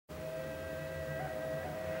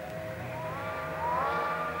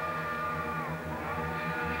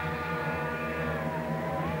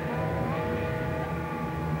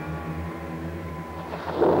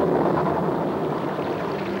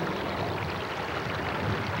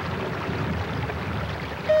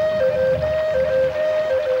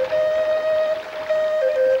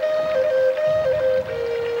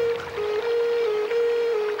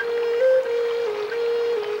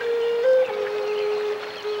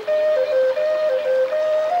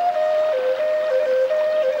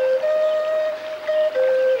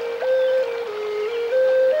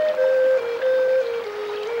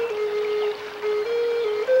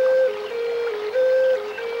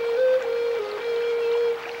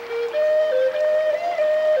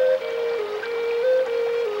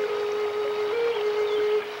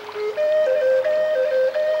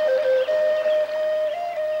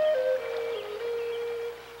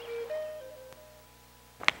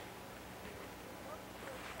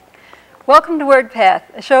Welcome to Wordpath,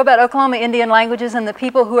 a show about Oklahoma Indian languages and the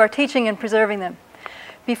people who are teaching and preserving them.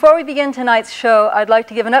 Before we begin tonight's show, I'd like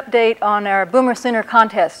to give an update on our Boomer Sooner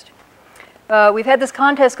contest. We've had this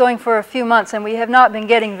contest going for a few months and we have not been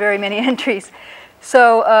getting very many entries.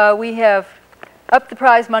 So we have upped the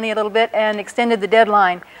prize money a little bit and extended the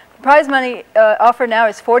deadline. The prize money offer now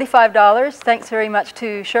is $45. Thanks very much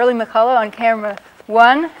to Shirley McCullough on camera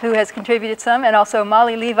 1, who has contributed some, and also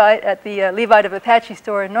Molly Levite at the Levite of Apache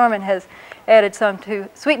store in Norman has added some to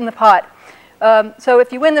sweeten the pot. So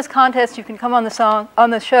if you win this contest, you can come on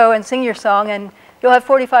the show and sing your song, and you'll have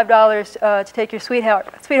 $45 to take your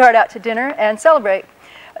sweetheart out to dinner and celebrate.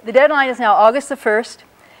 The deadline is now August the 1st,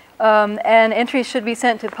 and entries should be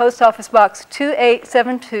sent to Post Office Box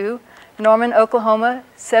 2872, Norman, Oklahoma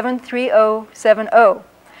 73070.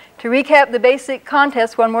 To recap the basic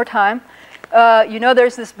contest one more time, you know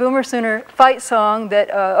there's this Boomer Sooner fight song that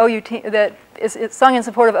it's sung in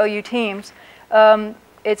support of OU teams.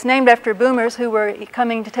 It's named after boomers who were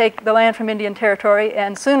coming to take the land from Indian Territory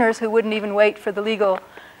and Sooners who wouldn't even wait for the legal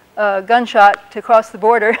gunshot to cross the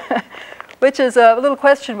border, which is a little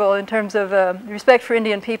questionable in terms of respect for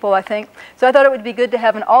Indian people, I think. So I thought it would be good to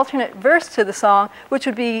have an alternate verse to the song, which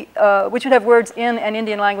would have words in an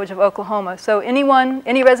Indian language of Oklahoma. So any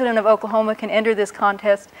resident of Oklahoma can enter this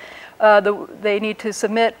contest. They need to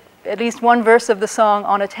submit at least one verse of the song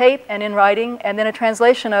on a tape and in writing, and then a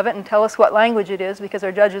translation of it, and tell us what language it is, because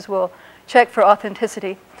our judges will check for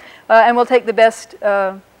authenticity. And we'll take the best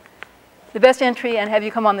entry and have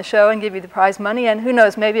you come on the show and give you the prize money, and who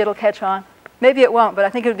knows, maybe it'll catch on. Maybe it won't, but I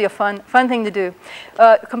think it would be a fun thing to do.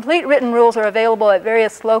 Complete written rules are available at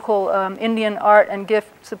various local Indian art and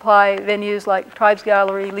gift supply venues like Tribes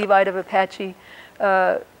Gallery, Levite of Apache,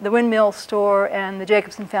 the Windmill Store, and the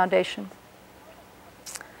Jacobson Foundation.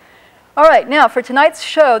 All right, now for tonight's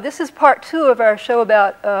show, this is part 2 of our show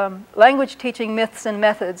about language teaching myths and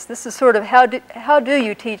methods. This is sort of how do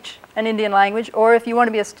you teach an Indian language, or if you want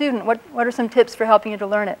to be a student, what are some tips for helping you to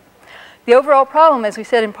learn it? The overall problem, as we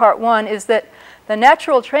said in part 1, is that the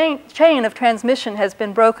natural chain of transmission has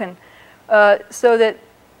been broken, so that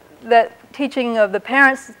teaching of the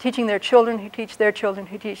parents teaching their children, who teach their children,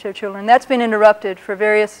 who teach their children, that's been interrupted for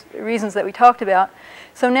various reasons that we talked about.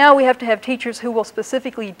 So now we have to have teachers who will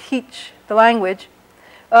specifically teach the language,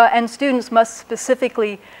 and students must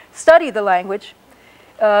specifically study the language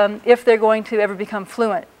if they're going to ever become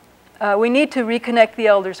fluent. We need to reconnect the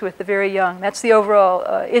elders with the very young. That's the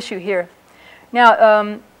overall issue here.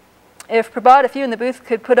 Now, if Prabhat, if you in the booth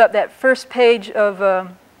could put up that first page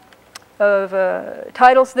of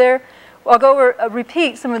titles there, I'll go over,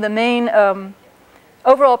 repeat some of the main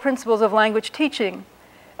overall principles of language teaching.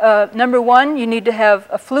 Number 1, you need to have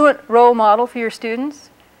a fluent role model for your students.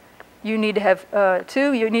 You need to have,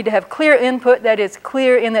 2, you need to have clear input, that is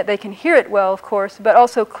clear in that they can hear it well, of course, but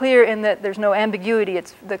also clear in that there's no ambiguity.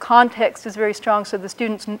 The context is very strong, so the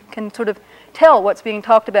students can sort of tell what's being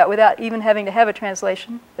talked about without even having to have a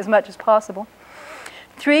translation as much as possible.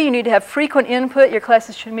 3, you need to have frequent input. Your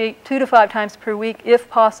classes should meet 2 to 5 times per week if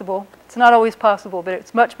possible. It's not always possible, but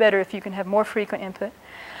it's much better if you can have more frequent input.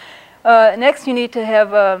 Next, you need to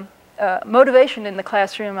have motivation in the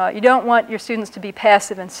classroom. You don't want your students to be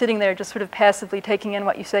passive and sitting there just sort of passively taking in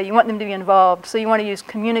what you say. You want them to be involved. So you want to use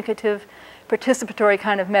communicative, participatory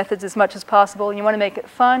kind of methods as much as possible. You want to make it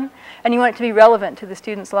fun, and you want it to be relevant to the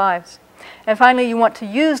students' lives. And finally, you want to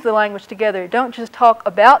use the language together. Don't just talk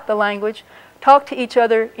about the language. Talk to each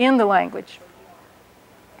other in the language.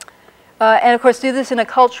 And of course, do this in a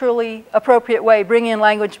culturally appropriate way. Bring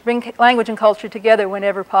language and culture together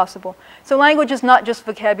whenever possible. So language is not just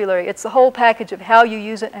vocabulary. It's the whole package of how you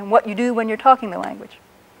use it and what you do when you're talking the language.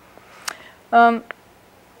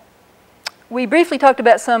 We briefly talked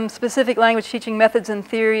about some specific language teaching methods and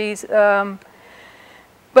theories, but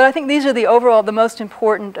I think these are the most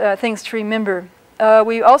important things to remember.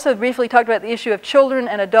 We also briefly talked about the issue of children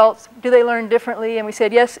and adults. Do they learn differently? And we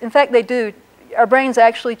said, yes, in fact, they do. Our brains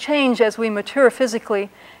actually change as we mature physically.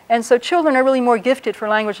 And so children are really more gifted for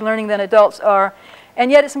language learning than adults are. And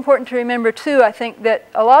yet it's important to remember, too, I think, that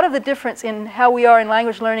a lot of the difference in how we are in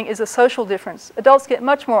language learning is a social difference. Adults get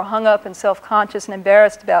much more hung up and self-conscious and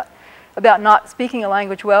embarrassed about not speaking a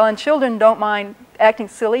language well, and children don't mind acting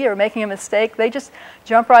silly or making a mistake. They just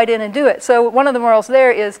jump right in and do it. So one of the morals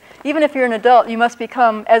there is, even if you're an adult, you must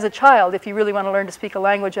become as a child if you really want to learn to speak a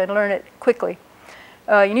language and learn it quickly.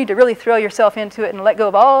 You need to really throw yourself into it and let go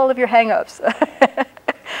of all of your hang-ups.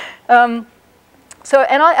 And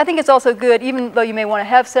I think it's also good, even though you may want to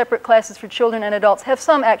have separate classes for children and adults, have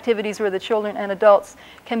some activities where the children and adults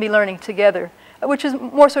can be learning together, which is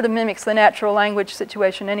more sort of mimics the natural language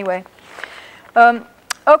situation anyway.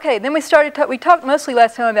 Okay, then we talked mostly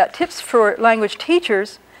last time about tips for language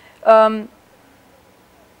teachers. I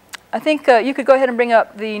think you could go ahead and bring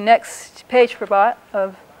up the next page, Prabhat,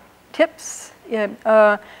 of tips.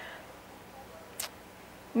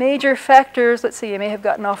 Major factors. Let's see, I may have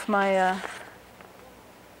gotten off my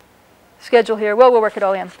schedule here. Well, we'll work it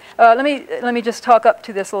all in. Let me just talk up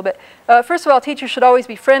to this a little bit. First of all, teachers should always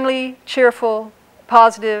be friendly, cheerful,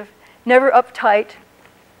 positive, never uptight.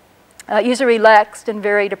 Use a relaxed and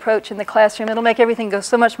varied approach in the classroom. It'll make everything go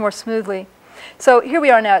so much more smoothly. So here we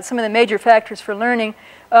are now at some of the major factors for learning.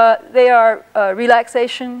 They are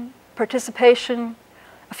relaxation, participation,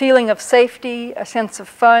 a feeling of safety, a sense of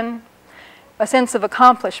fun, a sense of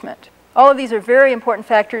accomplishment. All of these are very important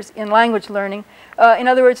factors in language learning. In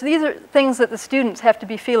other words, these are things that the students have to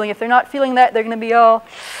be feeling. If they're not feeling that, they're going to be all,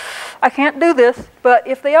 I can't do this. But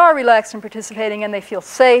if they are relaxed and participating and they feel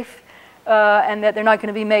safe, and that they're not going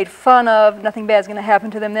to be made fun of, nothing bad's going to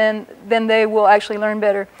happen to them, then they will actually learn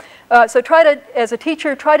better. So try to, as a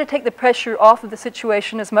teacher, try to take the pressure off of the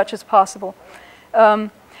situation as much as possible.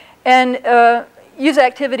 And use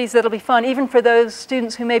activities that'll be fun, even for those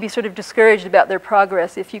students who may be sort of discouraged about their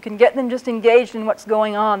progress. If you can get them just engaged in what's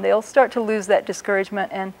going on, they'll start to lose that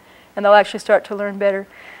discouragement and they'll actually start to learn better.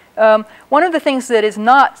 One of the things that is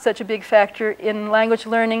not such a big factor in language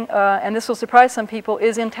learning, and this will surprise some people,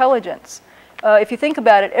 is intelligence. If you think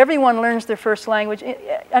about it, everyone learns their first language.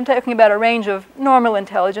 I'm talking about a range of normal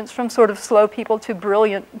intelligence, from sort of slow people to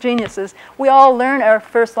brilliant geniuses. We all learn our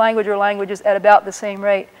first language or languages at about the same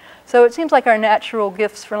rate. So it seems like our natural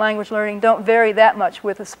gifts for language learning don't vary that much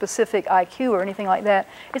with a specific IQ or anything like that.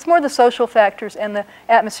 It's more the social factors and the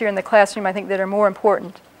atmosphere in the classroom, I think, that are more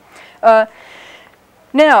important.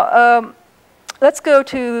 Now, let's go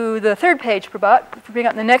to the third page, Prabhat. If we bring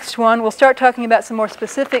up the next one, we'll start talking about some more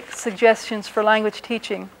specific suggestions for language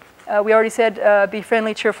teaching. We already said be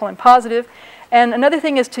friendly, cheerful, and positive. And another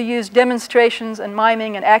thing is to use demonstrations and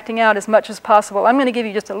miming and acting out as much as possible. I'm going to give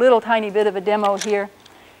you just a little tiny bit of a demo here.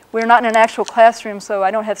 We're not in an actual classroom, so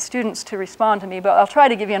I don't have students to respond to me, but I'll try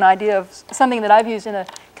to give you an idea of something that I've used in a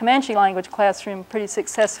Comanche language classroom pretty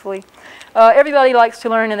successfully. Everybody likes to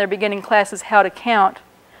learn in their beginning classes how to count.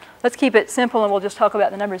 Let's keep it simple, and we'll just talk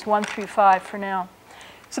about the numbers 1 through 5 for now.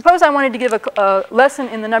 Suppose I wanted to give a lesson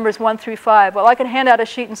in the numbers 1 through 5. Well, I could hand out a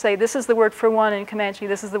sheet and say, this is the word for 1 in Comanche,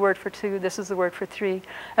 this is the word for 2, this is the word for 3.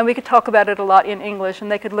 And we could talk about it a lot in English,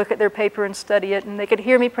 and they could look at their paper and study it, and they could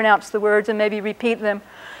hear me pronounce the words and maybe repeat them.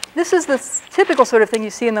 This is the typical sort of thing you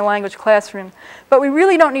see in the language classroom. But we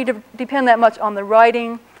really don't need to depend that much on the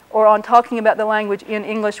writing or on talking about the language in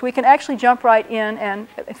English. We can actually jump right in and,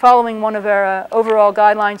 following one of our overall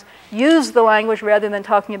guidelines, use the language rather than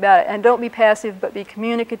talking about it. And don't be passive, but be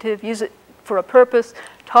communicative. Use it for a purpose.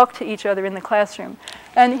 Talk to each other in the classroom.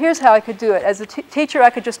 And here's how I could do it. As a teacher, I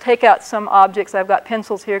could just take out some objects. I've got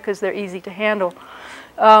pencils here because they're easy to handle.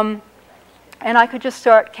 And I could just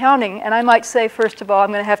start counting. And I might say, first of all,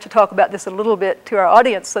 I'm going to have to talk about this a little bit to our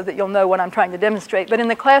audience so that you'll know what I'm trying to demonstrate. But in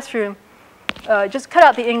the classroom, just cut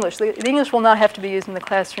out the English. The English will not have to be used in the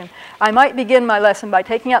classroom. I might begin my lesson by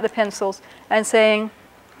taking out the pencils and saying,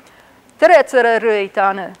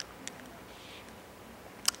 Teretsararuitana,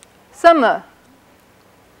 Sama,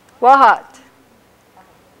 Wahat,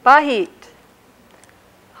 Pahit,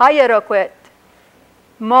 Hayarokwet,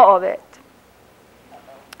 Moovet,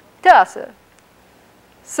 Tasa,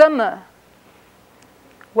 Sama,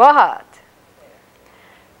 Wahat,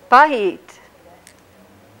 Pahit,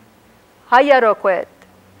 Hayarokwet,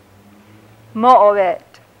 Moovet,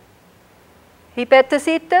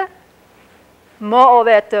 Hipetasita,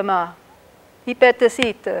 Moovetama,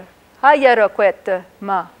 Hipetasita, Hayarokwet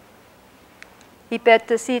ma,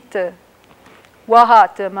 Hipetasita,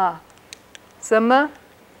 Wahatama, Sama,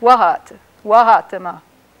 Wahat, Wahatama.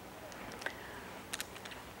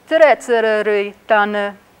 Teretsararui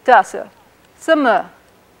tana tasa, Sama,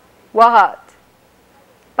 Wahat,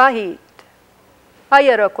 Pahit,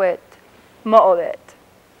 Hayarokwet, Moovet.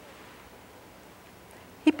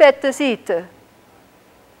 Hipetasita,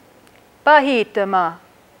 Pahitama.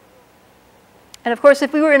 And of course,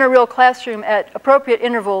 if we were in a real classroom at appropriate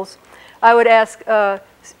intervals, I would ask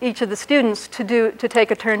each of the students to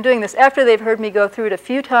take a turn doing this after they've heard me go through it a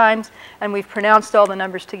few times and we've pronounced all the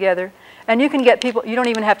numbers together. And you can get people, you don't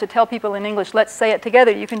even have to tell people in English, let's say it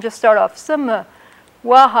together. You can just start off, Sama,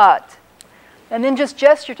 Wahat, and then just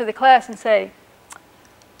gesture to the class and say,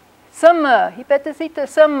 Sama, Hipetasita,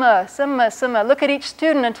 Sama, Sama, Sama. Look at each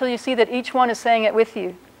student until you see that each one is saying it with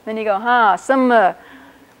you. Then you go, Ha, Sama,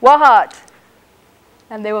 Wahat.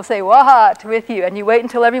 And they will say, Wahat, with you. And you wait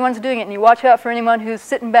until everyone's doing it, and you watch out for anyone who's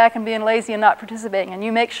sitting back and being lazy and not participating. And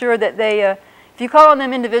you make sure that they, if If you call on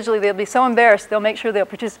them individually, they'll be so embarrassed, they'll make sure they'll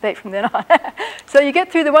participate from then on. So you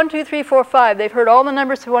get through the 1, 2, 3, 4, 5. They've heard all the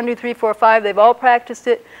numbers for 1, 2, 3, 4, 5. They've all practiced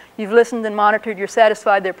it. You've listened and monitored. You're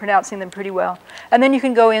satisfied they're pronouncing them pretty well. And then you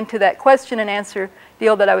can go into that question and answer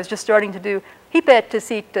deal that I was just starting to do.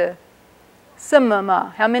 Hipetesita.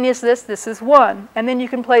 Samama. How many is this? This is 1. And then you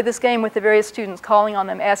can play this game with the various students, calling on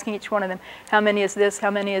them, asking each one of them, how many is this, how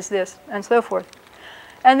many is this, and so forth.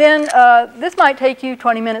 And then this might take you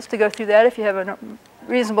 20 minutes to go through that if you have a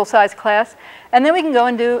reasonable sized class. And then we can go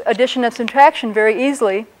and do addition and subtraction very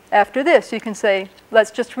easily after this. You can say,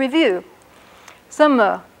 let's just review.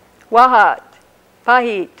 Sama, wahat,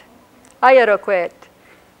 pahit, ayaroquet,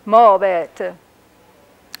 maovet.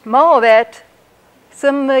 Maovet,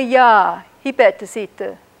 samaya,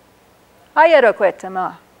 hipetesita,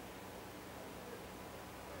 ayaroquetama.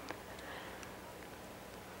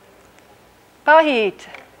 Pahit,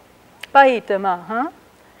 pahitama, huh?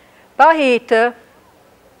 Pahita,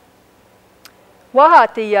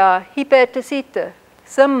 wahatiya, hipetesita,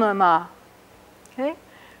 samama. Okay?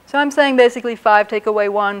 So I'm saying basically 5 take away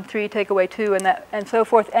 1, 3 take away 2, and so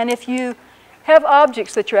forth. And if you have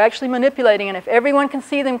objects that you're actually manipulating, and if everyone can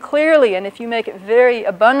see them clearly, and if you make it very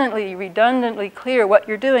abundantly, redundantly clear what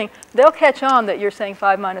you're doing, they'll catch on that you're saying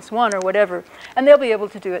 5 minus 1 or whatever, and they'll be able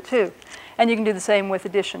to do it too. And you can do the same with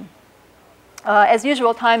addition. As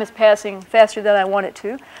usual, time is passing faster than I want it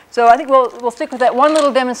to. So I think we'll stick with that one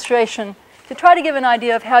little demonstration to try to give an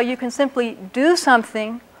idea of how you can simply do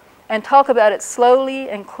something and talk about it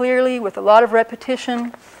slowly and clearly with a lot of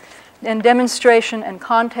repetition and demonstration and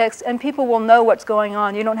context, and people will know what's going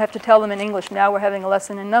on. You don't have to tell them in English, now we're having a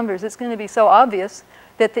lesson in numbers. It's going to be so obvious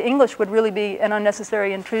that the English would really be an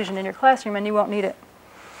unnecessary intrusion in your classroom, and you won't need it.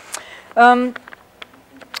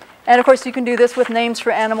 And of course, you can do this with names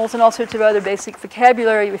for animals and all sorts of other basic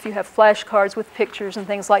vocabulary if you have flashcards with pictures and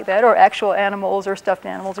things like that, or actual animals or stuffed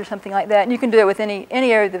animals or something like that. And you can do it with any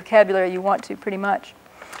area of the vocabulary you want to, pretty much.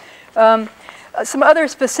 Some other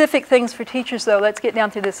specific things for teachers, though. Let's get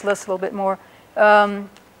down through this list a little bit more.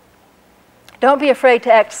 Don't be afraid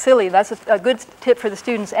to act silly. That's a good tip for the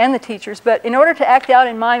students and the teachers. But in order to act out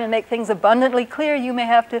in mime and make things abundantly clear, you may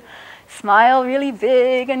have to smile really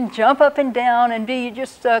big and jump up and down and be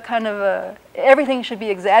just everything should be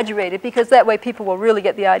exaggerated, because that way people will really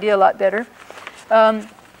get the idea a lot better.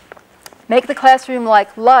 Make the classroom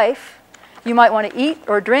like life. You might want to eat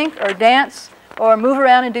or drink or dance or move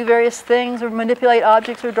around and do various things or manipulate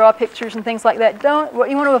objects or draw pictures and things like that. What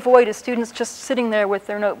you want to avoid is students just sitting there with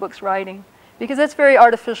their notebooks writing, because that's very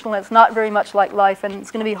artificial and it's not very much like life, and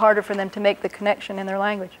it's going to be harder for them to make the connection in their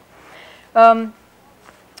language.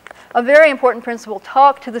 A very important principle,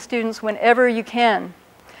 talk to the students whenever you can.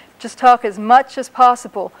 Just talk as much as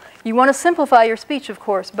possible. You want to simplify your speech, of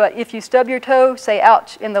course, but if you stub your toe, say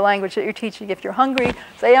ouch in the language that you're teaching. If you're hungry,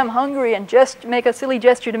 say I'm hungry, and just make a silly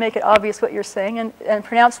gesture to make it obvious what you're saying, and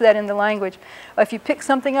pronounce that in the language. If you pick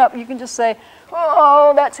something up, you can just say,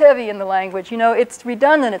 oh, that's heavy in the language. You know, it's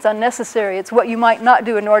redundant, it's unnecessary, it's what you might not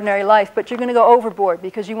do in ordinary life, but you're going to go overboard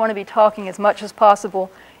because you want to be talking as much as possible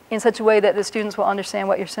in such a way that the students will understand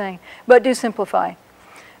what you're saying. But do simplify.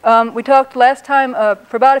 We talked last time,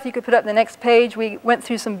 Prabhat, if you could put up the next page, we went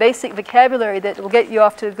through some basic vocabulary that will get you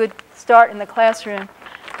off to a good start in the classroom.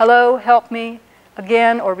 Hello, help me,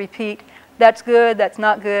 again, or repeat. That's good, that's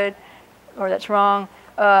not good, or that's wrong.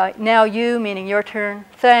 Now you, meaning your turn.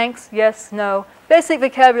 Thanks, yes, no. Basic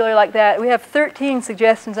vocabulary like that. We have 13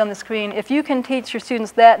 suggestions on the screen. If you can teach your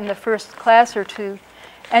students that in the first class or two,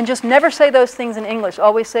 and just never say those things in English,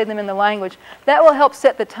 always say them in the language, that will help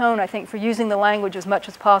set the tone, I think, for using the language as much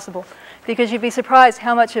as possible. Because you'd be surprised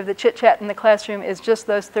how much of the chit-chat in the classroom is just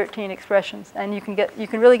those 13 expressions, and you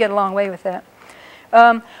can really get a long way with that.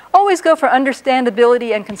 Always go for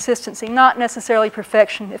understandability and consistency, not necessarily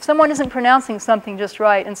perfection. If someone isn't pronouncing something just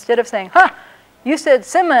right, instead of saying, ha, you said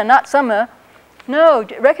sima, not sama, no,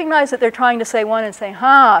 recognize that they're trying to say one and say,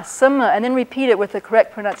 ha, sama, and then repeat it with the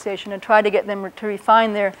correct pronunciation and try to get them to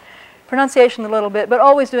refine their pronunciation a little bit, but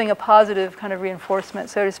always doing a positive kind of reinforcement,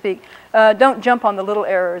 so to speak. Don't jump on the little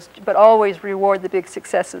errors, but always reward the big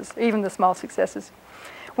successes, even the small successes.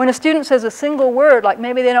 When a student says a single word, like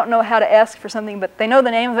maybe they don't know how to ask for something, but they know the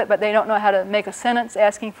name of it, but they don't know how to make a sentence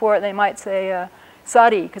asking for it, they might say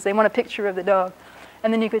sari, because they want a picture of the dog.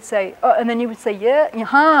 And then you could say, and then you would say, yeah,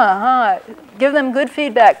 ha. Give them good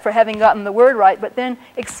feedback for having gotten the word right, but then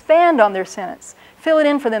expand on their sentence. Fill it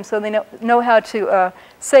in for them so they know how to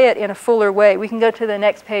say it in a fuller way. We can go to the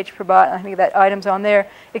next page, Prabhat. I think that item's on there.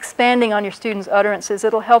 Expanding on your students' utterances,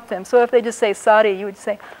 it'll help them. So if they just say sari, you would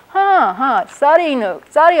say, sari no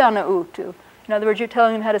utu. In other words, you're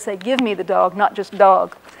telling them how to say, give me the dog, not just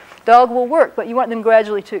dog. Dog will work, but you want them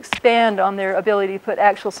gradually to expand on their ability to put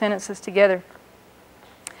actual sentences together.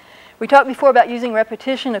 We talked before about using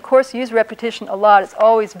repetition. Of course, use repetition a lot. It's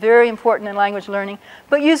always very important in language learning,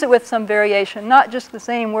 but use it with some variation, not just the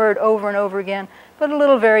same word over and over again, but a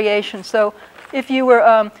little variation. So if you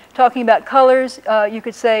were talking about colors, you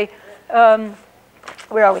could say,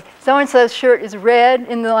 where are we? So-and-so's shirt is red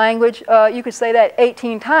in the language. You could say that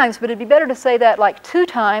 18 times, but it'd be better to say that like 2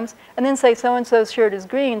 times, and then say so-and-so's shirt is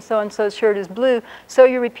green, so-and-so's shirt is blue. So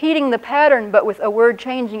you're repeating the pattern, but with a word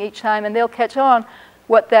changing each time, and they'll catch on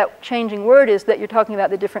what that changing word is, that you're talking about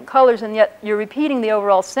the different colors, and yet you're repeating the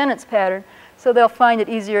overall sentence pattern, so they'll find it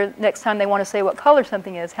easier next time they want to say what color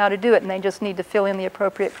something is, how to do it, and they just need to fill in the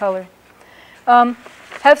appropriate color.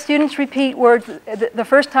 Have students repeat words the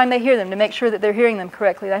first time they hear them to make sure that they're hearing them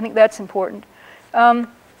correctly. I think that's important. And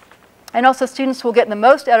also students will get the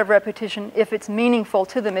most out of repetition if it's meaningful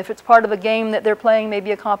to them, if it's part of a game that they're playing,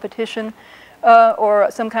 maybe a competition, or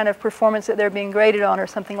some kind of performance that they're being graded on or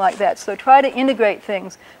something like that. So try to integrate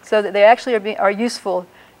things so that they actually are useful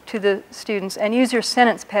to the students, and use your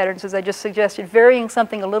sentence patterns, as I just suggested. Varying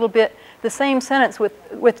something a little bit, the same sentence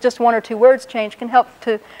with just 1 or 2 words change can help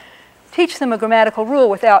to teach them a grammatical rule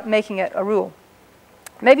without making it a rule.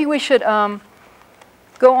 Maybe we should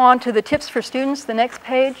go on to the tips for students, the next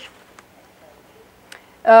page.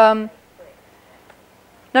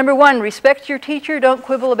 Number 1, respect your teacher. Don't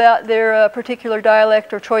quibble about their particular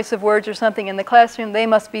dialect or choice of words or something in the classroom. They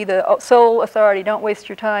must be the sole authority. Don't waste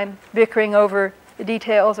your time bickering over the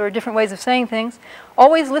details or different ways of saying things.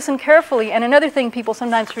 Always listen carefully. And another thing people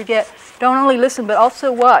sometimes forget, don't only listen but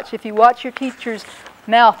also watch. If you watch your teacher's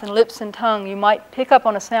mouth and lips and tongue, you might pick up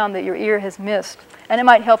on a sound that your ear has missed. And it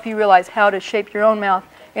might help you realize how to shape your own mouth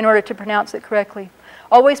in order to pronounce it correctly.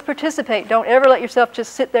 Always participate. Don't ever let yourself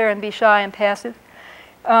just sit there and be shy and passive.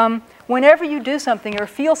 Whenever you do something or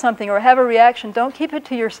feel something or have a reaction, don't keep it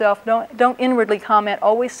to yourself. Don't inwardly comment.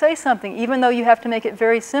 Always say something, even though you have to make it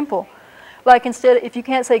very simple. Like instead, if you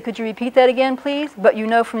can't say, could you repeat that again, please? But you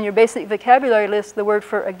know from your basic vocabulary list the word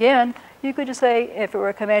for again, you could just say, if it were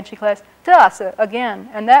a Comanche class, tasa, again.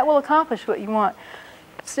 And that will accomplish what you want.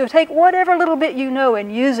 So take whatever little bit you know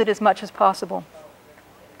and use it as much as possible.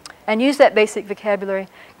 And use that basic vocabulary.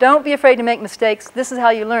 Don't be afraid to make mistakes. This is how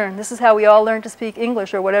you learn. This is how we all learned to speak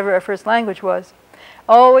English or whatever our first language was.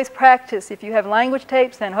 Always practice. If you have language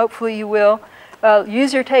tapes, then hopefully you will.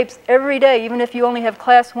 Use your tapes every day, even if you only have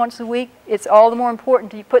class once a week. It's all the more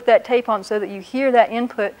important to put that tape on so that you hear that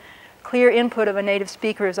input, clear input of a native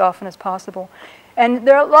speaker as often as possible. And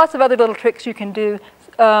there are lots of other little tricks you can do.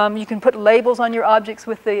 You can put labels on your objects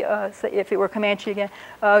with the, say if it were Comanche again,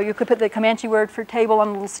 you could put the Comanche word for table on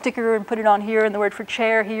a little sticker and put it on here, and the word for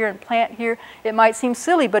chair here and plant here. It might seem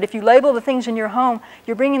silly, but if you label the things in your home,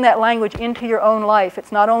 you're bringing that language into your own life.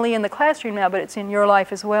 It's not only in the classroom now, but it's in your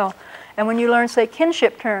life as well. And when you learn, say,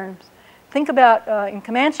 kinship terms, think about, in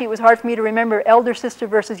Comanche, it was hard for me to remember elder sister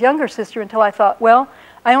versus younger sister until I thought, well,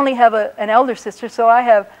 I only have an elder sister, so I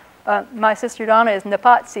have my sister Donna is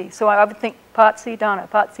Napatsi, so I would think Patsi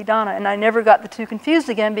Donna, and I never got the two confused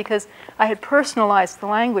again because I had personalized the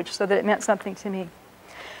language so that it meant something to me.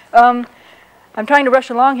 I'm trying to rush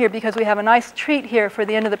along here because we have a nice treat here for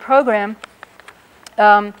the end of the program.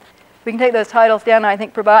 We can take those titles down, I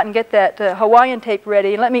think, Prabhat, and get that Hawaiian tape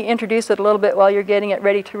ready. And let me introduce it a little bit while you're getting it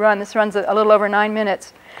ready to run. This runs a little over 9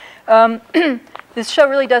 minutes. This show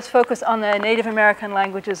really does focus on the Native American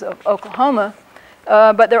languages of Oklahoma.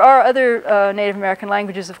 But there are other Native American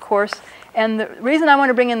languages, of course. And the reason I want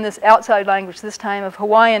to bring in this outside language this time of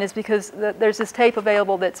Hawaiian is because there's this tape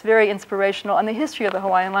available that's very inspirational, and the history of the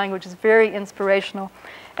Hawaiian language is very inspirational.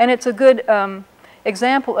 And it's a good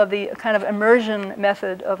example of the kind of immersion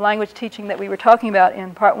method of language teaching that we were talking about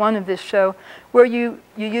in part 1 of this show, where you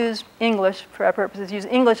use English, for our purposes, use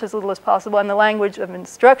English as little as possible, and the language of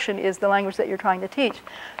instruction is the language that you're trying to teach.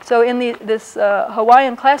 So in this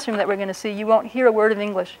Hawaiian classroom that we're going to see, you won't hear a word of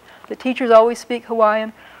English. The teachers always speak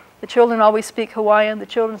Hawaiian. The children always speak Hawaiian. The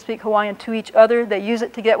children speak Hawaiian to each other. They use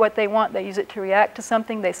it to get what they want. They use it to react to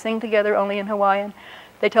something. They sing together only in Hawaiian.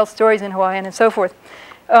 They tell stories in Hawaiian and so forth.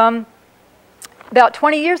 About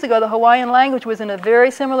 20 years ago, the Hawaiian language was in a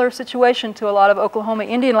very similar situation to a lot of Oklahoma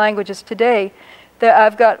Indian languages today.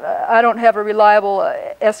 I don't have a reliable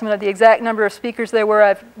estimate of the exact number of speakers there were.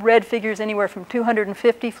 I've read figures anywhere from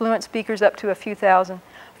 250 fluent speakers up to a few thousand.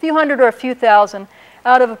 A few hundred or a few thousand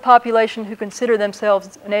out of a population who consider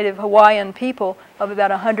themselves native Hawaiian people of about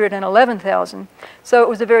 111,000. So it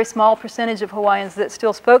was a very small percentage of Hawaiians that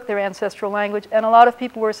still spoke their ancestral language, and a lot of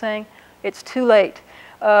people were saying, it's too late.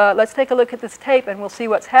 Let's take a look at this tape and we'll see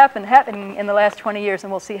what's happening in the last 20 years,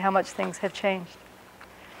 and we'll see how much things have changed.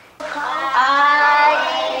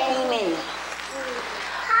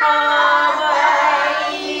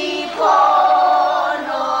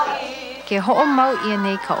 Ke ho'o mau ia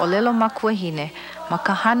nei ka olelo makuahine ma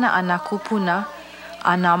ka hana a nā kupuna,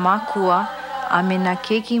 a nā makua, a me nā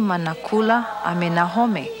keiki ma nā kula, a me nā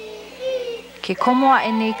home. Ke komoa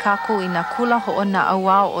e nei kākou I nā kula ho'o nā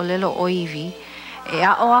auao olelo oiwi, e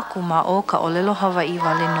a'o aku ma o ka olelo Hawai'i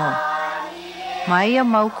wale no. Ma ia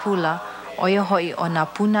mau kula, oia hoi o nā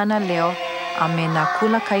punana leo, a me nā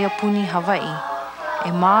kula kaiapuni Hawai'i,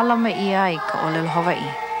 e mālama ia ai ka olelo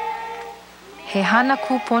Hawai'i. He hana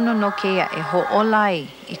kūpono no keia e ho'olai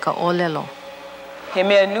I ka olelo. He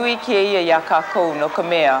mea nui keia ia kākou no ka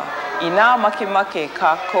mea, I nā makemake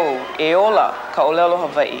kākou e ola ka olelo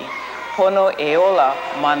Hawai'i, pono e ola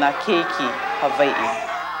ma nā keiki Hawai'i.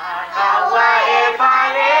 Kaua e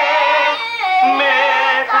pale me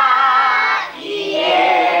ka ie.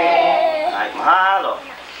 Ai, mahalo.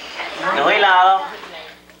 Nui lao.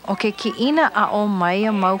 O ke ki'ina a o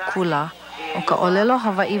maia mau kula, o ka olelo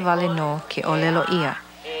Hawai'i wale no ke olelo ia.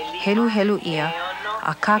 Helu helu ia,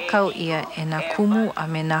 a kākau ia e nā kumu a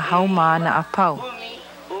me nā hau maana a pau.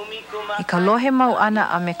 I ka lohe mau ana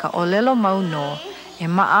a me ka olelo mau no, e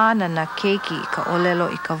maana na keiki I ka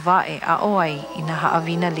olelo I ka wae a o ai I nā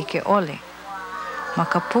haawina like ole. Ma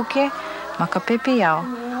ka puke, ma ka pepeao,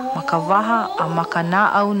 ma ka waha a ma ka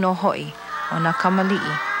nā au no hoi o nā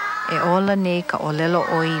kamali'i, e ola nei ka olelo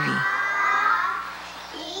oiwi.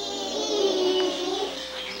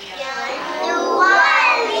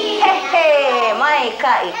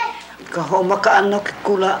 Kai. Ka ho maka ana ke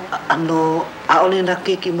kula ano a ole na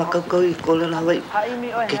keiki makaukau I ko le Hawai'i.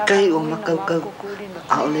 Ke kai o makaukau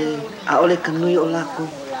a ole ka nui o lako.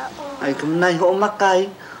 Ai ka manai ho makai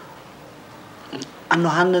ano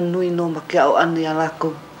hana nui no make au ane a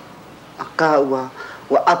lako. A ka wa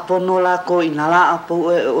apo no lako I na la apo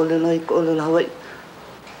e ole noi ko le Hawai'i.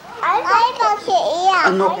 Ai ka ke ia.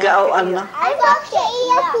 Ano ke au ana. Ai ka ke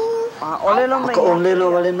ia. Ko olelo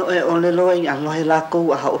wale no e olelo ai alohe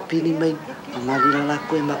lako a haopili mai a marila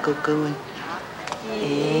lako e makaukau ai.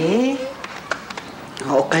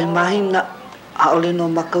 O kai mahina a ole no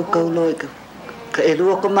makaukau loi ka e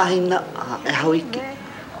rua ko mahina e hauiki.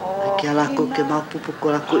 Ai ke lako ke maupupu ko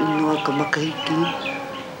lako inoa ka makahiki.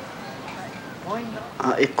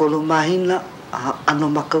 E kolo mahina ano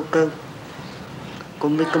makaukau. Ko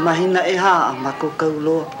me ka mahina e ha a makaukau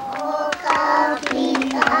loa.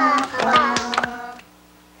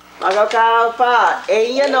 Magakau pa,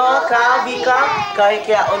 e ia no ka vika, kai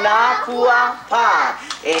kia o nā pua pa,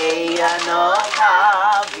 e ia no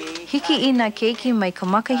ka vika. Hiki I nā keiki mai ka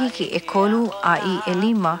makahiki e kolu a I e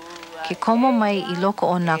lima, ke komo mai I loko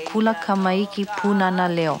o nā kula kamaiki punana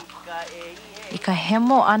leo. I ka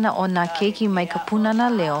hemo ana o nā keiki mai ka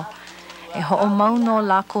punana leo, e ho'o mau no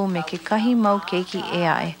lako me ke kahi mau keiki e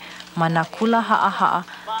ae, ma nā kula haa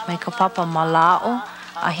mai ka papa malao,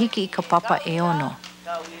 a hiki I ka papa e ono.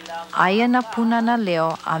 Aia na punana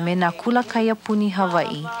leo a me na kula kaiapuni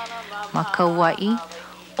Hawai'i, ma Kauai,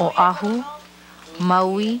 Oahu,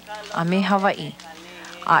 Maui, a me Hawai'i.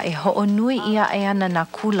 A e ho'o nui ia e ana na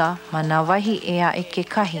kula ma na wahi e a e ke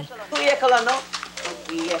kahi.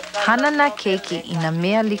 Hana na keiki I na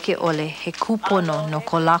mea like ole he kupono no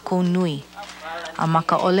ko lako nui. A ma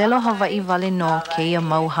ka olelo Hawai'i wale no ke ia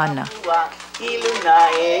mau hana.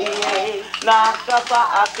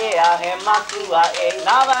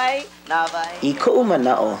 I ko'u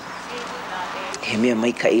mana'o, he mea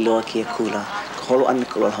maika'i loa kia kula, ka holo ana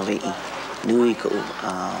ka loa Hawai'i. Nui ko'u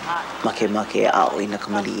make a'o I na ka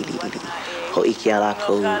mali ili. Ho I kia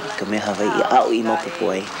lākou ka mea Hawai'i a'o I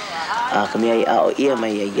maupupu ai. Ka mea I a'o ia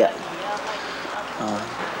mai ai ia'u.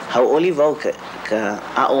 Hau oli wau ka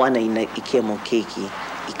a'o ana I kia mo keiki,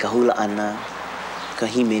 I ka hula ana, ka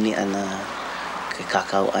himeni ana, ka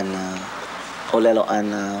kakao ana, olelo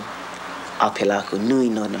ana, a pelako nui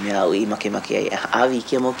no na mea au I make ai. Awi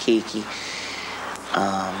kia mo keiki,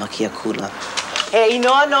 ma kia kula. He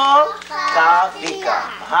inono, ka vika,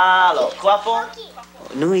 halo, kuapo.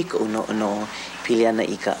 Nui ko no pili ana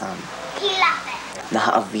I ka na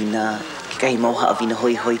haawina, kai mau haawina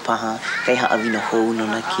hoi paha, kai haawina hou no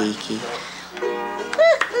na keiki.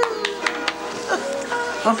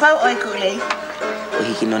 Mapau oi kulei. O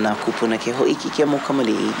hiki no nā kupuna ke hoiki kia mo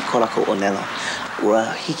kamali I ko lako olelo.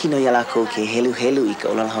 Ua hiki no ia lako ke helu I ka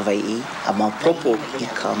olelo Hawai'i, a maupopo I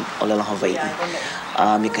ka olelo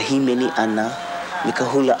Hawai'i. Me ka himeni ana, me ka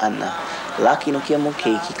hula ana. Laki no kia mo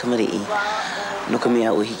keiki kamali no ka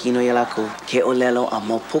mea o hiki no ia lako ke olelo a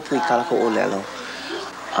maupopo I ka lako olelo.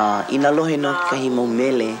 I nā lohe no kahi mau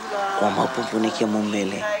mele, o maupopo ne kia mau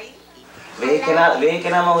mele. Lehe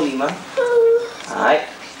kena mau lima. Ai.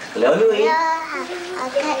 Leo lui.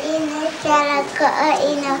 Aka ina cara ko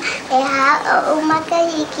ina ha umaka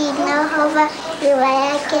hikino hova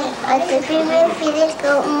iwayake otupime filis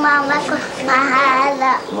ko mama ko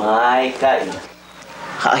mahala. Mai kai.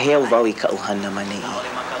 Ha'ahea wau I ka uhana manei.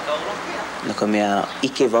 No ka mea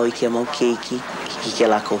ike wau I ke mau keiki, ike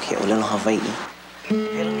lako ke olelo Hawai'i.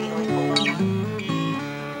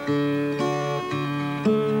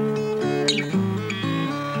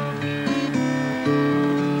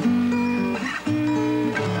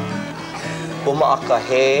 Koma aka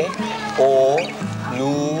he, o,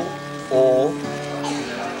 lu, o,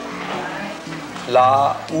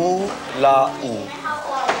 la, u.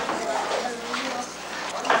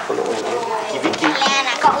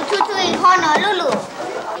 Lena ka ututu I Honolulu.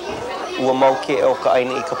 Ua mau ke o ka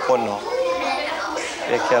aina I ka pono.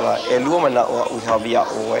 E ke la, e lua mana o ui hawia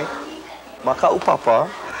oe. Ma ka upapa,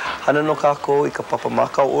 hana no kākou I ka papa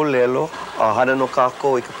makau o lelo, hana no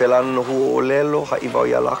kākou I ka pelana no hua o lelo, haiwau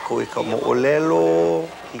ia lako I ka mo o lelo,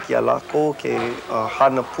 hiki a lako ke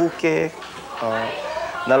hana puke,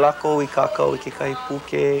 na lako I kākou I ke kai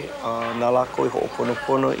puke, na lako I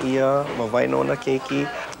ho'oponopono ia, ma waino na keiki,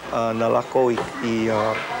 na lako I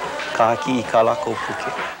ka haki I ka lako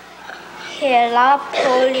puke. He la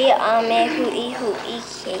poli a me hui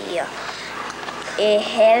keia. E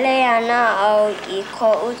hele ana au I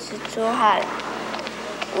ko ututu hal.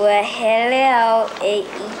 Ua hele au e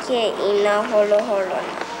ike ina holoholona.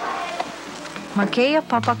 Ma keia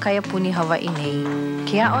papa kaya puni Hawai'i nei,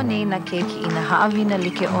 ke a'o nei na keiki ina ha'awina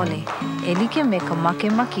like ole, e like me ka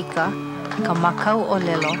make makika, ka makau o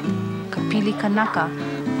lelo, ka pili kanaka,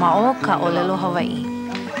 ma o ka olelo Hawai'i.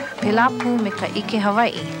 Pela pu me ka ike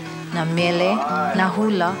Hawai'i, na mele, na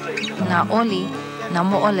hula, na oli, na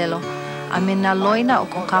mo'olelo, a me na loina o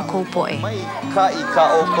ko kākou po'e. Ka I ka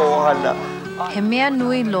o ko hana. He mea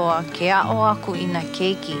nui loa ke a'o aku I na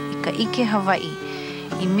keiki I ka ike Hawai'i,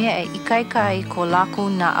 I mea e ikaika ai ko lākou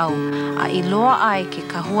na au, a I loa ai ke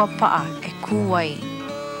kahua pa'a e kūwai.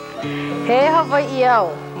 He Hawai'i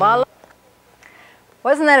au, malo.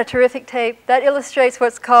 Wasn't that a terrific tape? That illustrates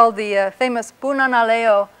what's called the famous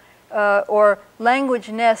Punanaleo, or language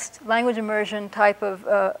nest, language immersion type of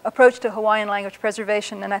approach to Hawaiian language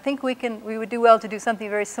preservation. And I think we would do well to do something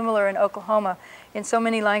very similar in Oklahoma in so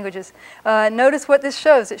many languages. Notice what this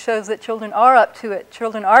shows. It shows that children are up to it.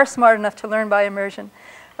 Children are smart enough to learn by immersion.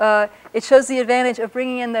 It shows the advantage of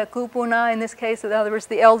bringing in the kupuna, in this case, in other words,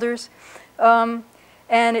 the elders. And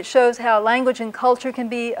it shows how language and culture can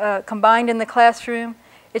be combined in the classroom.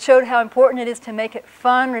 It showed how important it is to make it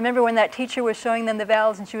fun. Remember when that teacher was showing them the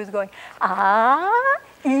vowels and she was going, ah,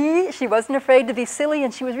 ee. She wasn't afraid to be silly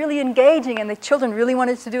and she was really engaging and the children really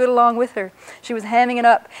wanted to do it along with her. She was hamming it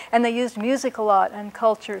up. And they used music a lot and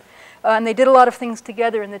culture. And they did a lot of things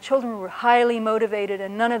together and the children were highly motivated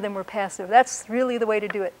and none of them were passive. That's really the way to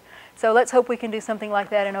do it. So let's hope we can do something like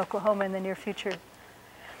that in Oklahoma in the near future.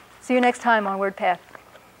 See you next time on Wordpath.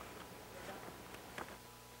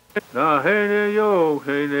 Na hene yo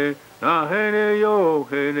hene, na hene yo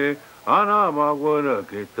hene, ana magwana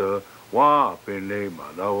kita, wa pene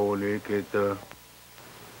manaone kita.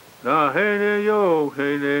 Na hene yo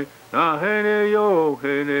hene, na hene yo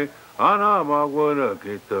hene, ana magwana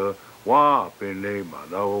kita, wa pene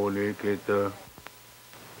manaone kita.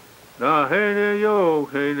 Na hene yo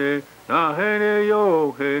hene, na hene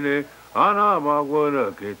yo hene, ana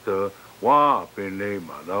magwana kita, wa pene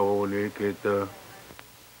manaone kita.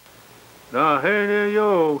 Na hene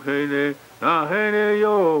yo hene, na hene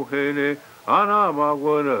yo hene, ana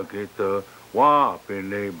magwana kita, wa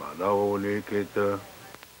pene manaone kita.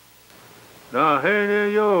 Na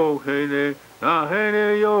hene yo hene, na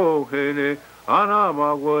hene yo hene, ana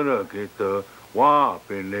magwana kita, wa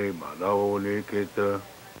pene manaone kita.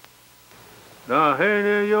 Na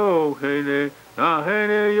hene yo hene, na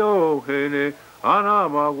hene yo hene, ana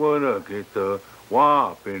magwana kita,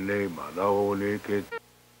 wa pene manaone kita.